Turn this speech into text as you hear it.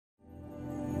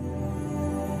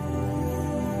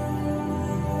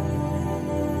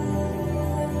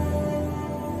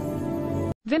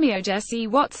Vimeo. Jesse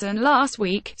Watson. Last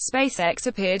week, SpaceX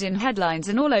appeared in headlines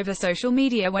and all over social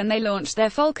media when they launched their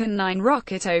Falcon 9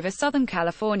 rocket over Southern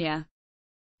California.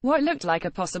 What looked like a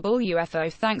possible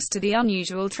UFO thanks to the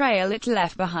unusual trail it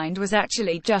left behind was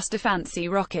actually just a fancy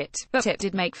rocket, but it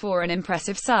did make for an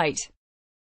impressive sight.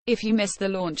 If you missed the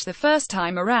launch the first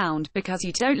time around, because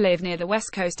you don't live near the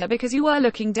West Coast or because you were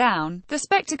looking down, the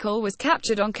spectacle was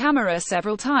captured on camera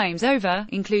several times over,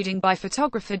 including by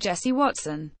photographer Jesse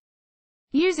Watson.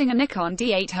 Using a Nikon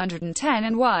D810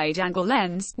 and wide-angle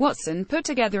lens, Watson put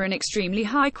together an extremely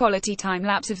high-quality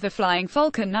time-lapse of the flying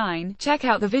Falcon 9. Check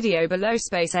out the video below.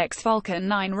 SpaceX Falcon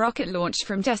 9 rocket launched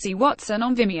from Jesse Watson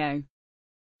on Vimeo.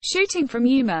 Shooting from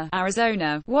Yuma,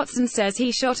 Arizona, Watson says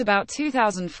he shot about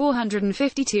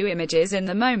 2,452 images in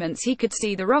the moments he could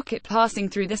see the rocket passing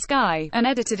through the sky, and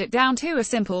edited it down to a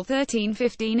simple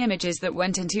 1315 images that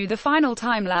went into the final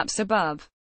time-lapse above.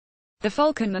 The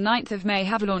Falcon, the 9th of May,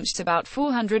 have launched about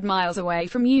 400 miles away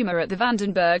from Yuma at the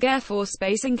Vandenberg Air Force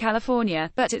Base in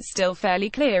California, but it's still fairly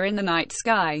clear in the night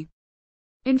sky.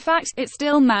 In fact, it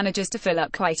still manages to fill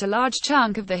up quite a large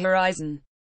chunk of the horizon.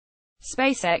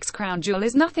 SpaceX crown jewel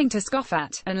is nothing to scoff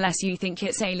at, unless you think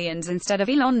it's aliens instead of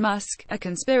Elon Musk, a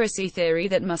conspiracy theory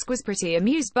that Musk was pretty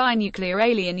amused by. Nuclear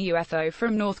alien UFO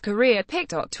from North Korea.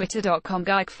 Pic.twitter.com.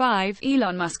 Geek 5.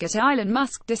 Elon Musk at Elon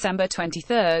Musk. December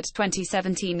 23,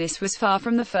 2017. This was far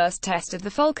from the first test of the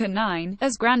Falcon 9,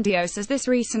 as grandiose as this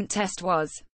recent test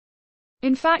was.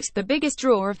 In fact, the biggest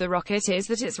draw of the rocket is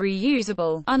that it's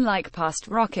reusable. Unlike past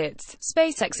rockets,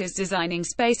 SpaceX is designing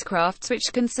spacecrafts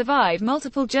which can survive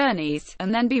multiple journeys,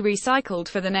 and then be recycled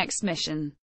for the next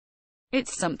mission.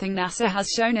 It's something NASA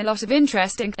has shown a lot of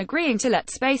interest in, agreeing to let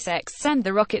SpaceX send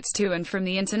the rockets to and from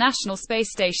the International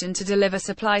Space Station to deliver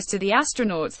supplies to the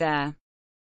astronauts there.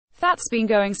 That's been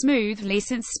going smoothly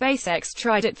since SpaceX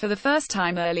tried it for the first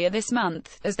time earlier this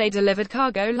month, as they delivered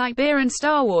cargo like beer and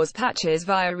Star Wars patches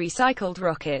via recycled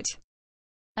rocket.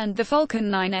 And the Falcon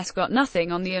 9's got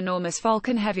nothing on the enormous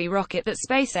Falcon Heavy rocket that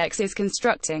SpaceX is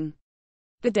constructing.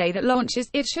 The day that launches,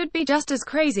 it should be just as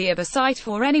crazy of a sight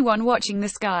for anyone watching the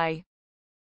sky.